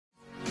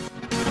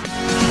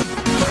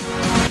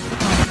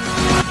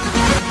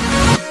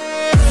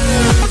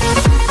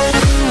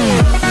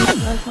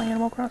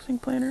crossing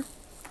planner.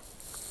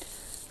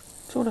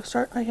 So to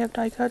start, I have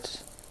die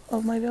cuts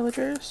of my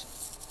villagers,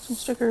 some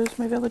stickers,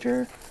 my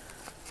villager,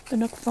 the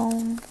Nook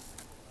phone,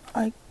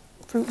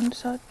 fruit and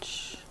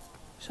such,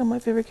 some of my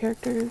favorite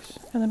characters,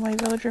 and then my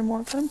villager,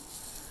 more of them.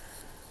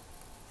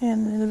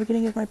 And in the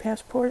beginning is my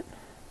passport,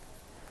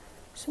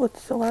 with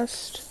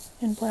Celeste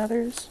and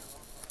Blathers.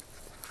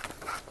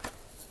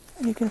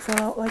 And you can fill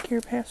out like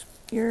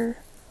your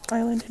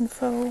island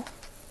info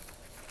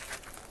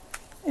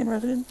and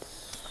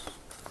residence,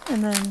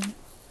 and then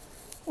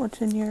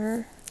what's in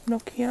your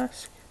Nook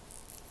kiosk.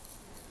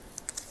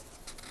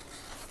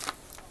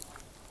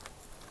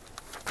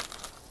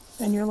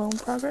 And your loan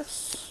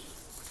progress.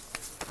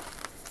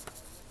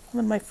 And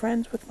then my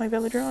friends with my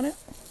villager on it.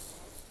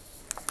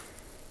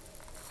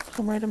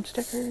 Some random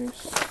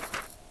stickers.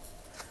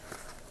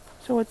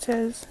 So it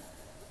says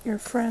your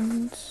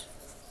friends,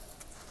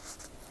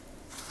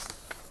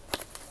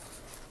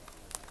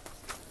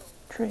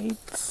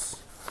 trades,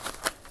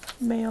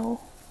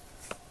 mail,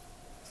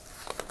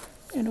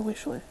 and a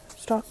wish list.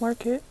 Stock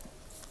market.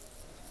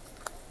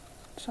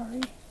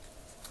 Sorry.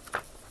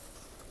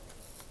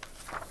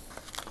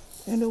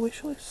 And a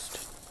wish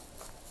list.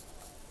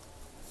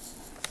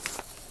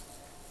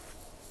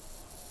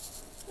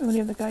 And then you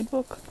have the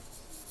guidebook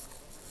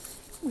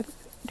with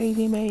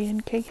Daisy, May,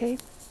 and KK.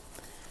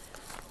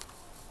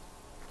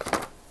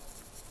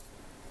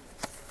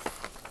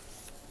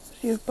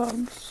 So you have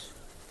bugs,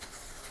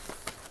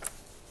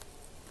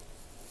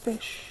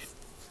 fish,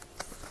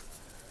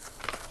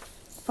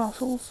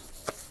 fossils,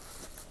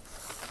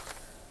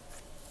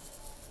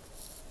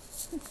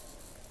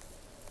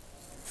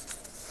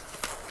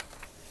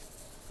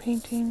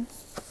 painting,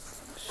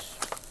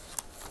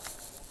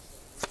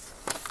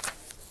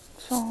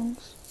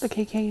 songs, the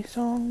KK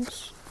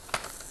songs,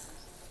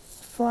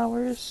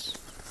 flowers,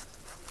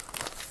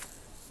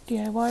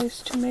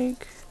 DIYs to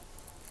make,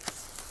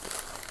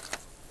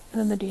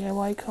 and then the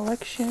DIY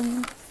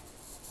collection,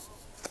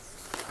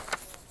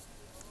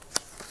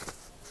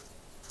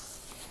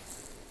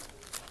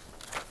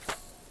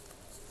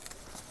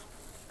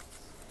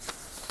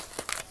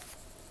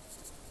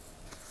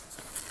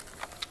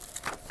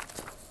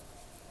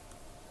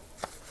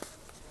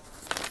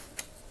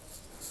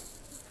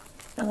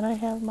 and then I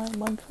have my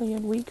monthly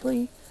and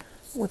weekly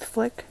with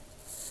Flick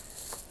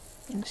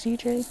and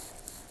CJ,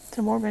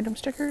 some more random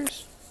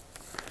stickers,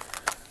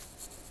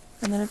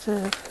 and then it's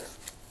a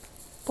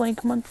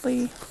blank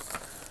monthly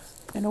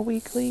and a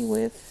weekly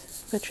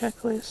with the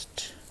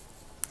checklist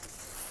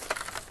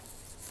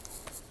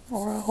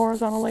or a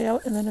horizontal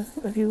layout, and then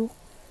if you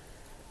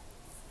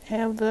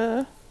have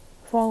the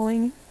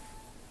following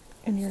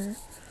in your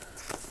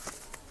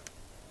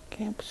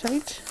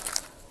campsite.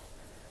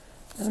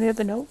 And we have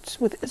the notes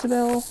with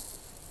Isabel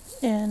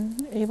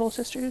and Abel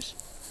sisters.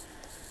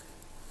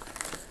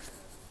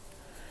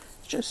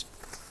 It's just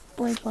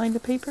blank lined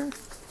of paper.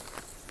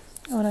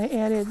 And I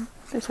added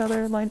this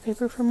other lined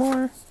paper for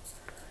more.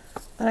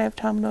 And I have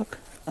Tom Nook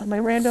on my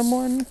random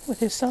one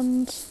with his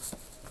sons.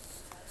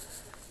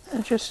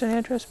 And it's just an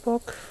address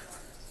book,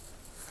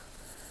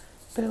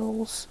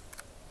 bills,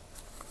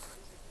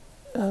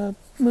 a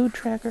mood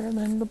tracker, and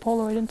then the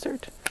Polaroid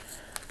insert.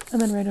 And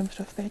then random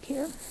stuff back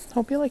here.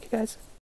 Hope you like it, guys.